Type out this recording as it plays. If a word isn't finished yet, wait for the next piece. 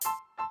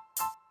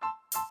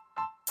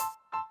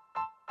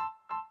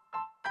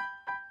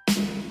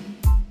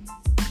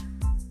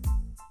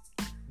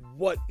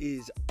What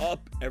is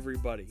up,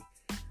 everybody?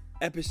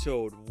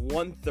 Episode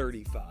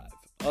 135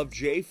 of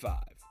J5,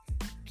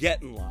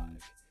 Gettin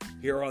live,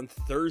 here on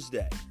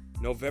Thursday,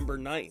 November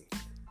 9th,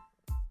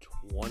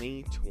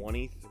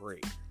 2023.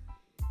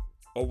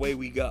 Away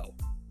we go.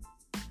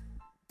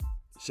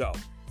 So,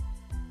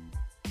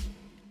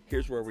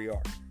 here's where we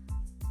are.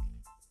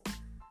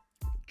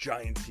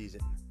 Giants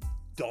season,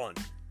 done.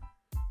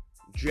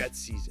 Jets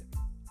season,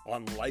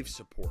 on life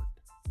support.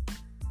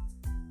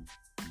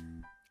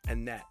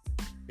 And that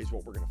is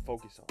what we're going to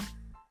focus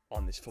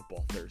on this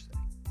football Thursday.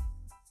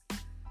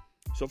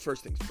 So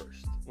first things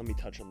first, let me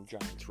touch on the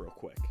Giants real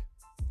quick.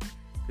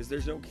 Because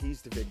there's no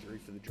keys to victory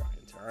for the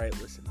Giants. All right,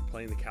 listen, they're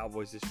playing the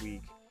Cowboys this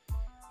week.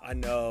 I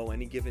know,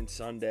 any given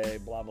Sunday,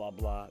 blah, blah,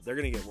 blah. They're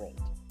going to get rolled.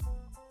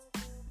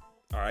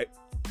 All right,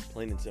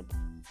 plain and simple.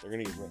 They're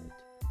going to get rolled.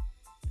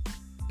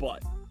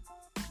 But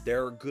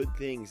there are good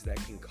things that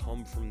can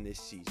come from this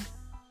season.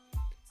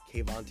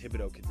 Kayvon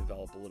Thibodeau can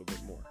develop a little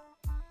bit more.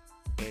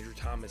 Andrew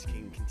Thomas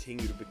can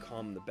continue to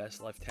become the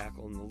best left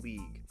tackle in the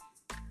league.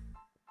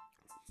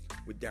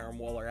 With Darren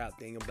Waller out,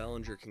 Daniel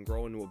Bellinger can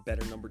grow into a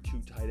better number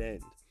 2 tight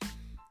end.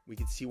 We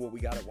can see what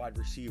we got at wide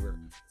receiver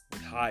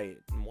with Hyatt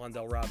and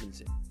Wan'Dale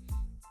Robinson.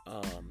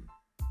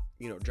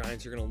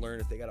 Giants are going to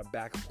learn if they got a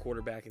backup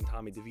quarterback in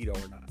Tommy DeVito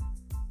or not.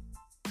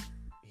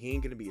 He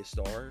ain't going to be a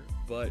star,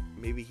 but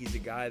maybe he's a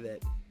guy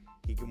that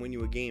he can win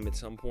you a game at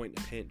some point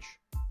in a pinch.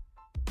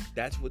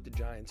 That's what the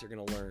Giants are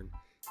going to learn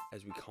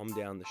as we come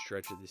down the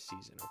stretch of this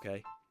season,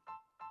 okay?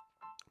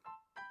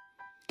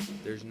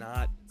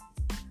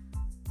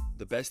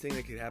 The best thing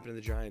that could happen to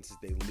the Giants is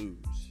they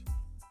lose,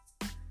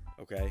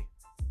 okay?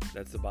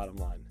 That's the bottom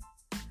line.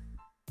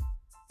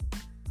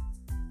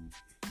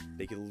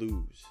 They could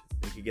lose.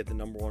 They could get the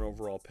number 1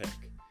 overall pick.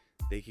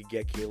 They could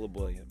get Caleb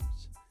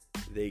Williams.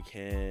 They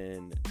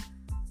can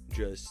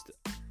just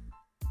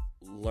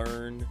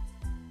learn,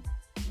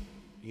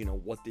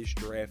 what this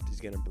draft is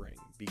going to bring,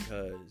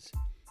 because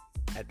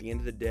at the end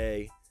of the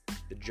day,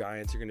 the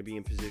Giants are going to be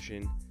in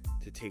position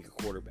to take a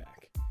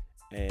quarterback.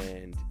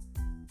 And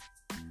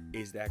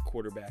is that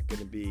quarterback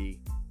going to be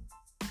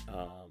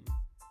Caleb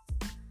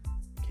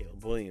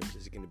Williams?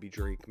 Is it going to be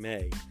Drake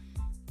May?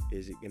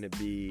 Is it going to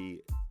be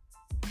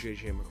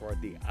J.J.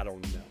 McCarthy? I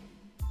don't know.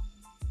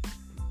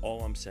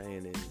 All I'm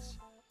saying is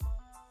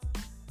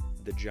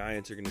the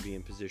Giants are going to be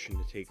in position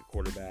to take a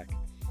quarterback,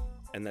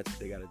 and that's what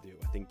they got to do.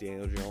 I think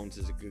Daniel Jones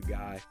is a good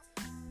guy,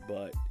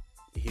 but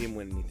he didn't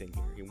win anything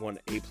here. He won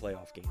a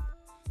playoff game.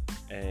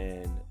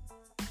 And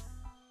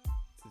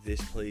this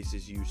place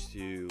is used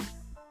to,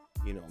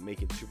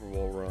 making Super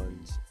Bowl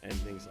runs and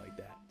things like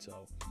that.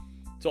 So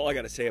that's all I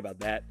got to say about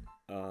that.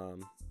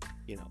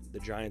 The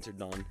Giants are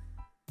done,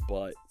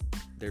 but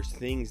there's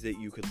things that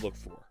you could look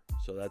for.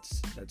 So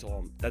that's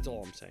all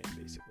I'm saying,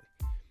 basically.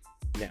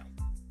 Now,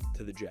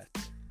 to the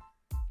Jets.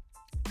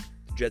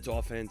 The Jets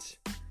offense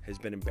has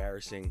been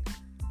embarrassing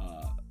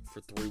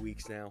for 3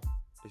 weeks now,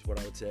 is what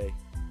I would say.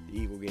 The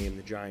Eagle game,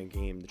 the Giant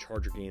game, the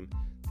Charger game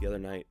the other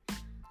night.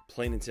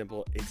 Plain and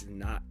simple, it's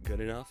not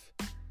good enough.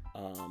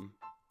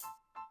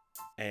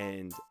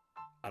 And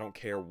I don't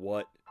care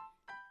what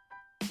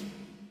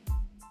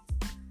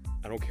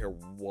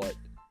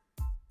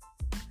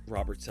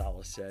Robert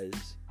Saleh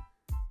says.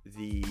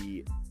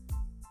 The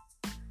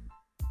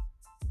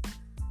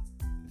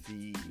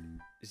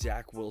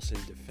Zach Wilson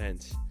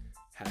defense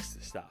has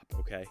to stop,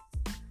 okay?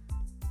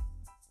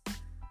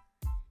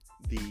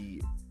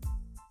 The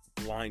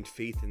blind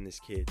faith in this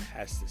kid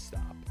has to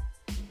stop.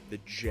 The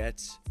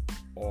Jets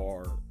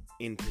are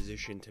in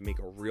position to make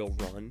a real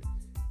run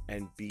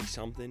and be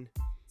something,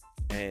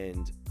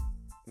 and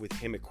with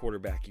him at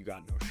quarterback, you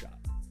got no shot.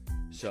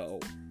 So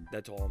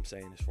that's all I'm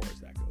saying as far as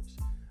that goes.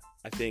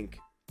 I think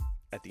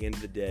at the end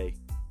of the day,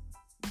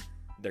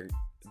 they're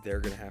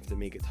going to have to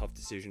make a tough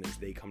decision as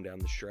they come down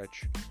the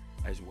stretch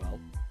as well,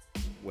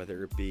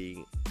 whether it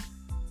be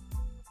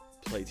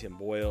play Tim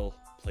Boyle,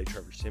 play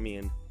Trevor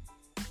Siemian,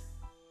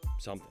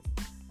 something.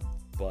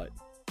 But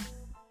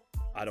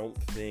I don't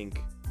think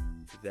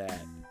that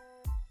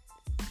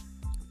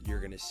you're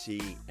going to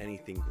see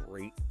anything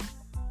great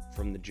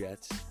from the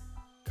Jets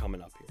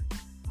coming up here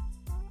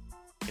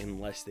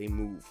unless they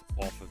move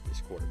off of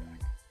this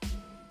quarterback.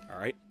 All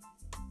right?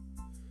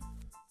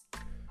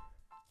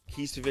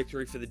 Keys to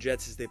victory for the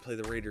Jets as they play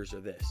the Raiders are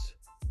this.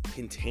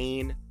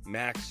 Contain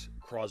Max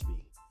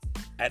Crosby.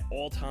 At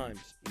all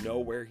times, know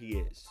where he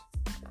is.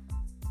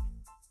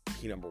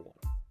 Key number 1.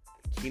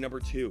 Key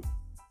number 2.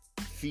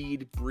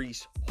 Feed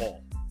Breece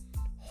Hall.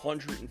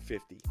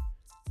 150,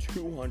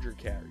 200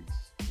 carries,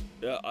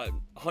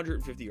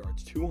 150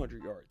 yards,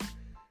 200 yards,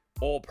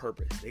 all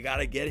purpose. They got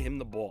to get him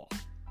the ball.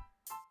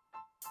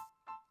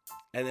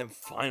 And then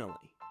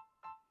finally,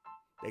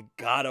 they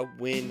got to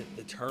win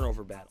the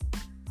turnover battle.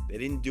 They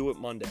didn't do it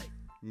Monday.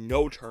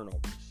 No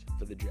turnovers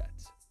for the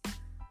Jets.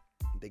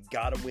 They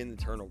got to win the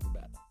turnover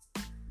battle.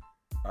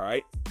 All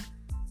right?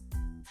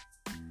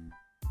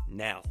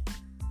 Now,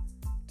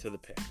 to the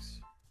picks.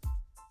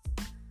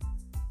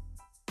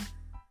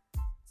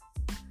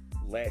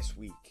 Last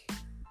week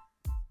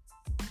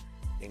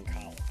in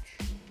college,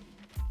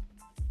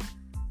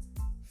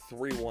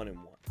 3-1-1.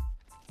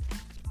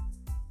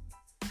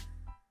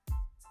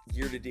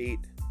 Year to date,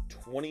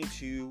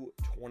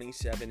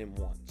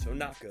 22-27-1. So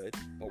not good,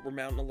 but we're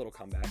mounting a little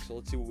comeback. So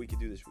let's see what we can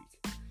do this week.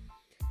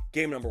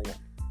 Game number 1.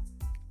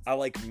 I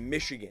like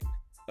Michigan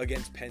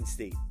against Penn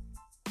State.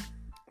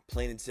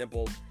 Plain and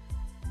simple.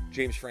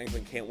 James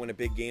Franklin can't win a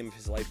big game if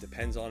his life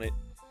depends on it.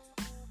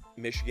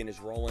 Michigan is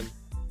rolling.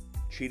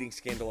 Cheating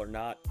scandal or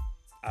not,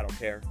 I don't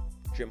care.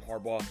 Jim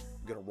Harbaugh,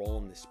 going to roll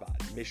in this spot.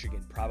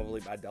 Michigan,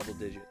 probably by double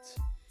digits.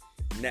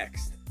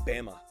 Next,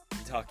 Bama,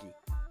 Kentucky.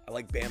 I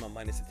like Bama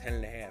minus a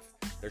 10.5.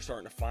 They're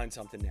starting to find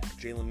something now.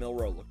 Jalen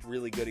Milroe looked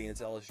really good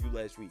against LSU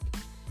last week.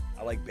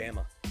 I like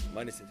Bama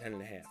minus a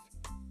 10.5.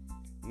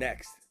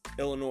 Next,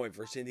 Illinois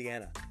versus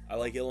Indiana. I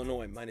like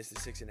Illinois minus the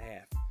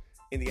 6.5.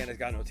 Indiana's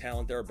got no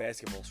talent. They're a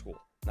basketball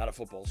school, not a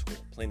football school,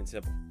 plain and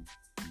simple.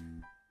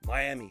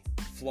 Miami,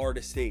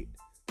 Florida State.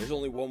 There's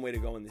only one way to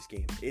go in this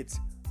game. It's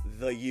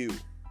the U.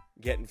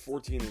 Getting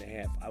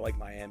 14.5. I like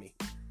Miami.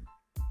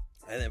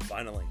 And then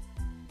finally,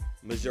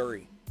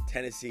 Missouri,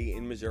 Tennessee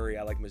in Missouri.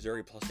 I like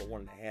Missouri plus the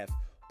 1.5.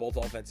 Both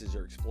offenses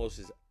are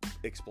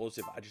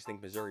explosive. I just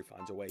think Missouri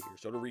finds a way here.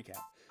 So to recap,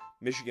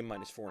 Michigan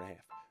minus 4.5.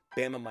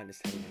 Bama minus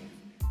 10.5.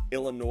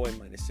 Illinois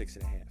minus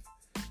 6.5.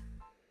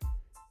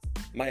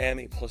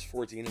 Miami plus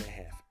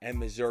 14.5. And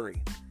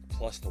Missouri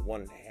plus the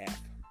 1.5.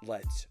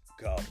 Let's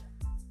go.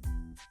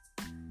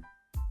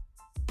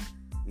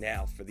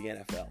 Now for the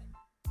NFL.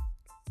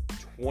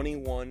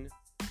 21,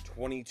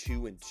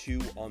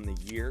 22-2 on the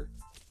year.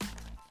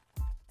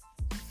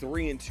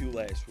 3-2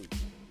 last week.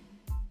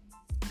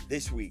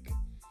 This week,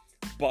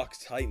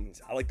 Bucks,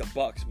 Titans. I like the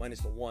Bucks minus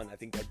the 1. I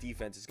think that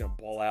defense is going to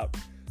ball out.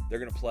 They're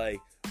going to play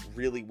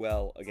really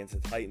well against the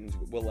Titans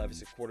with Will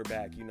Levis at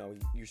quarterback. You know,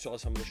 you saw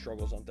some of the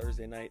struggles on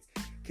Thursday night.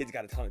 Kid's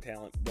got a ton of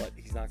talent, but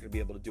he's not going to be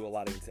able to do a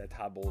lot against that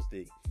Todd Bowles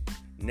D.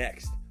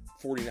 Next,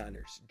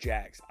 49ers,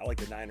 Jags. I like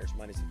the Niners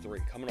minus the 3.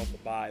 Coming off the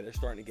bye, they're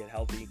starting to get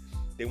healthy.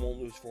 They won't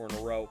lose 4 in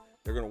a row.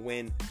 They're going to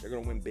win. They're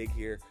going to win big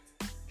here.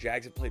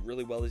 Jags have played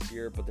really well this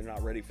year, but they're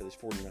not ready for this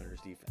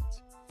 49ers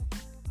defense.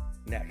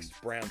 Next,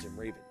 Browns and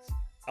Ravens.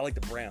 I like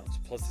the Browns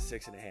plus the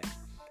 6.5.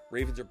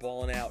 Ravens are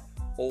balling out.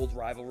 Old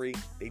rivalry.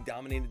 They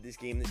dominated this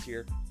game this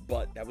year,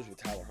 but that was with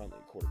Tyler Huntley,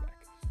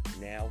 quarterback.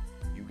 Now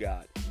you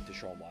got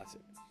Deshaun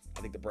Watson.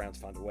 I think the Browns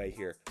find a way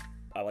here.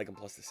 I like them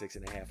plus the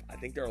 6.5. I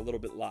think they're a little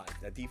bit live.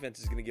 That defense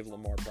is going to give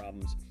Lamar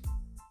problems.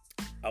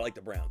 I like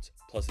the Browns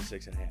plus the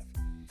 6.5.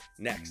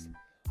 Next,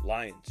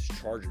 Lions,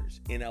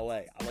 Chargers in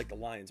LA. I like the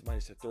Lions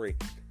minus the 3.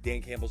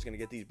 Dan Campbell's going to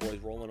get these boys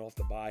rolling off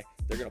the bye.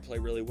 They're going to play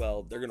really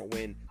well. They're going to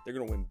win. They're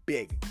going to win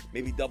big,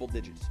 maybe double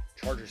digits.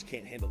 Chargers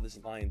can't handle this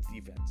Lions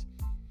defense.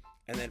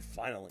 And then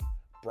finally,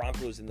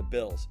 Broncos and the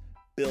Bills.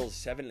 Bills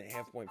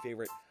 7.5 point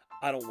favorite.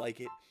 I don't like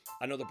it.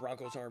 I know the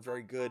Broncos aren't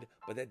very good,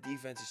 but that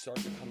defense is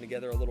starting to come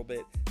together a little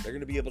bit. They're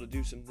going to be able to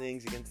do some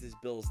things against this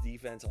Bills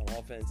defense on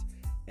offense,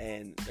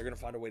 and they're going to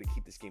find a way to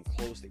keep this game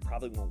close. They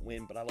probably won't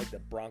win, but I like the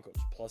Broncos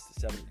plus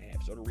the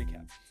 7.5. So to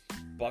recap,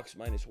 Bucks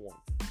minus 1,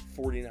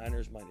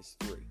 49ers minus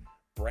 3,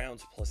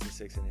 Browns plus the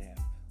 6.5,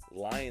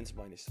 Lions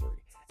minus 3,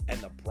 and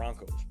the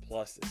Broncos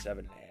plus the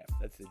 7.5.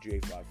 That's the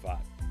J55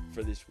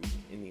 for this week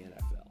in the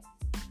NFL.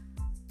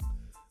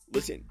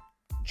 Listen,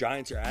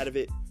 Giants are out of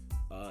it.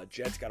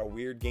 Jets got a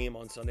weird game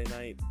on Sunday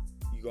night.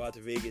 You go out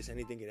to Vegas,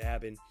 anything can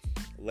happen.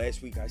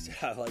 Last week I said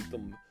I liked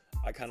them.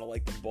 I kind of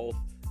liked them both.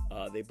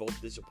 They both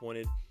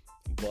disappointed,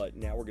 but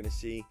now we're going to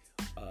see,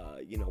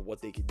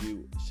 what they could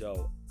do.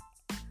 So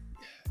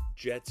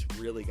Jets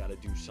really got to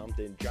do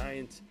something.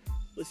 Giants,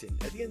 listen,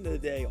 at the end of the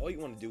day, all you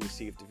want to do is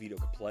see if DeVito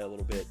could play a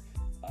little bit.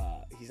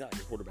 He's not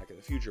your quarterback of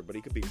the future, but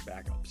he could be your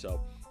backup.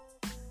 So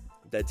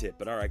that's it.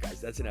 But all right,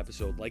 guys, that's an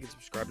episode. Like and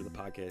subscribe to the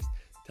podcast.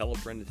 Tell a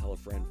friend to tell a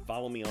friend.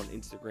 Follow me on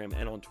Instagram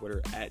and on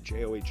Twitter at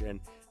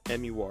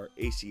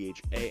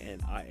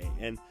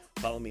JOHNMURACHANIAN.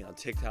 Follow me on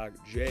TikTok,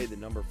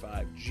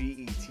 J5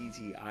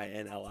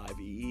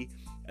 GETTINLIVE.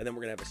 And then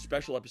we're going to have a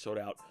special episode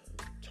out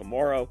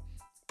tomorrow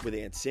with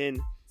Aunt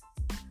Sin.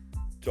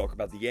 Talk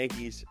about the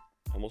Yankees,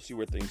 and we'll see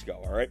where things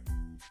go, all right?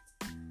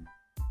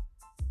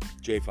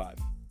 J5,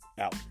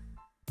 out.